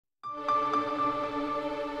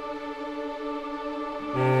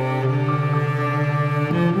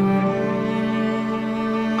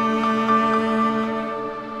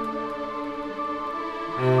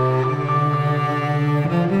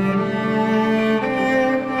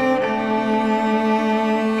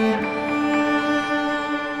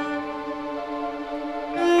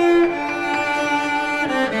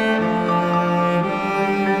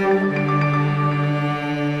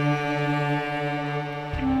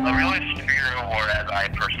or as I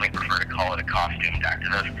personally prefer to call it, a costumed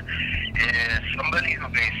activist, is somebody who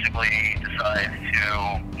basically decides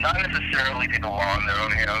to not necessarily take the law in their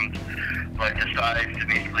own hands, but decides to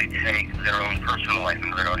basically take their own personal life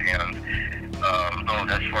into their own hands, both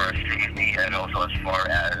as far as safety and also as far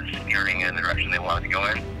as steering in the direction they want to go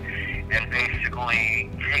in, and basically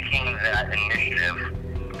taking that initiative,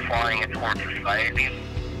 applying it towards society,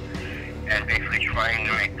 and basically trying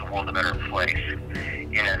to make the world a better place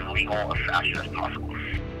in as legal a fashion as possible.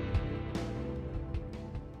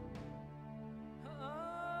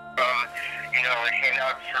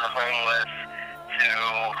 Handouts to the homeless, to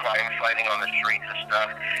crime fighting on the streets and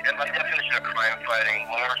stuff. And by definition of crime fighting,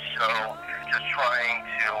 more so just trying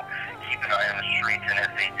to keep an eye on the streets, and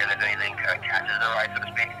if anything kind of catches their eye, so to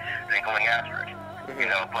speak, then going after it.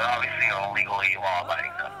 But obviously, legally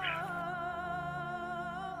law-abiding stuff.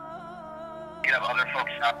 You have other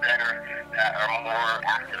folks out there that are more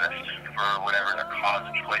activists for whatever their cause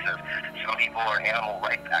of choice is. Some people are animal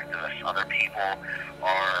rights activists. Other people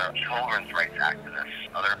are children's rights activists.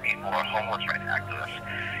 Other people are homeless rights activists.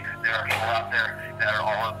 There are people out there that are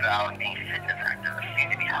all about being fitness activists. You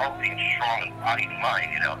need to be healthy and strong in body and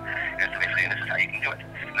mind, And so basically, this is how you can do it.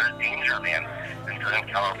 There's Danger Man in Southern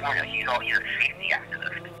California. He's a safety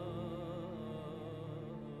activist.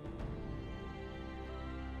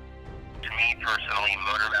 To me personally,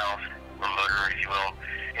 motor mouth, or motor if you will,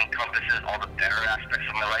 encompasses all the better aspects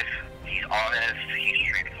of my life. He's honest, he's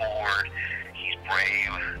straightforward, he's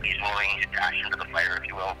brave, he's willing to dash into the fire if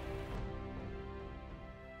you will.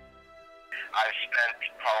 I've spent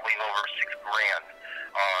probably over $6,000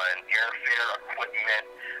 on airfare, equipment,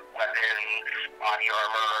 weapons, body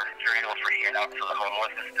armor, materials for handouts to the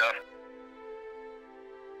homeless and stuff.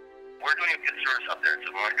 We're doing a good service out there, so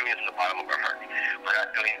we're doing it from the bottom of our hearts. We're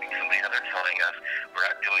not doing it because somebody's out there telling us. We're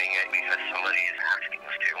not doing it because somebody is asking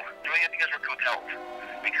us to. We're doing it because we're compelled.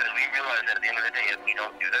 Because we realize that at the end of the day, if we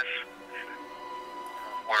don't do this,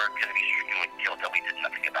 we're going to be stricken with guilt that we did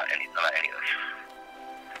nothing about any of this.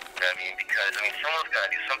 Because someone's got to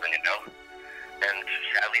do something, And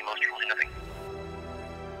sadly, most people do nothing.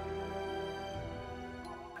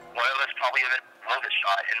 One of us probably will get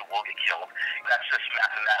shot and will get killed. That's just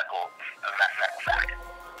mathematical fact.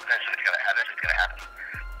 That's what's going to happen. That's what's going to happen.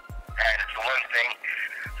 And it's the one thing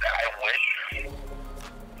that I wish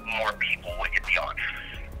more people would get beyond.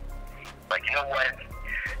 Like, you know what?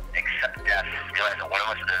 Accept death. Realize that one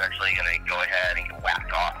of us is eventually going to go ahead and get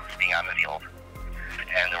whacked off being on the field.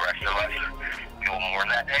 And the rest of us, we will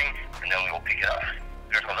mourn that day, and then we will pick it up,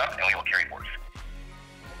 pick ourselves up, and we will carry forth.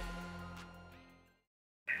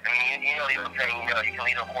 The old saying, you can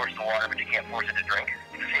lead a horse to water, but you can't force it to drink.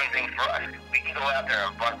 It's the same thing for us. We can go out there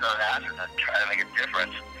and bust our asses and try to make a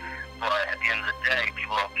difference, but at the end of the day,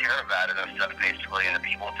 people don't care about it and stuff, basically, and the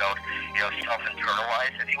people don't,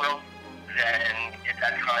 self-internalize, if you will, then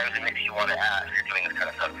at times it makes you want to ask, if you're doing this kind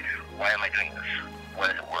of stuff, why am I doing this?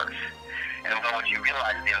 What is it worth? And what you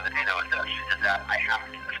realize at the end of the day, though, is this, is that I have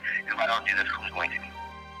to do this. If I don't do this, who's going to?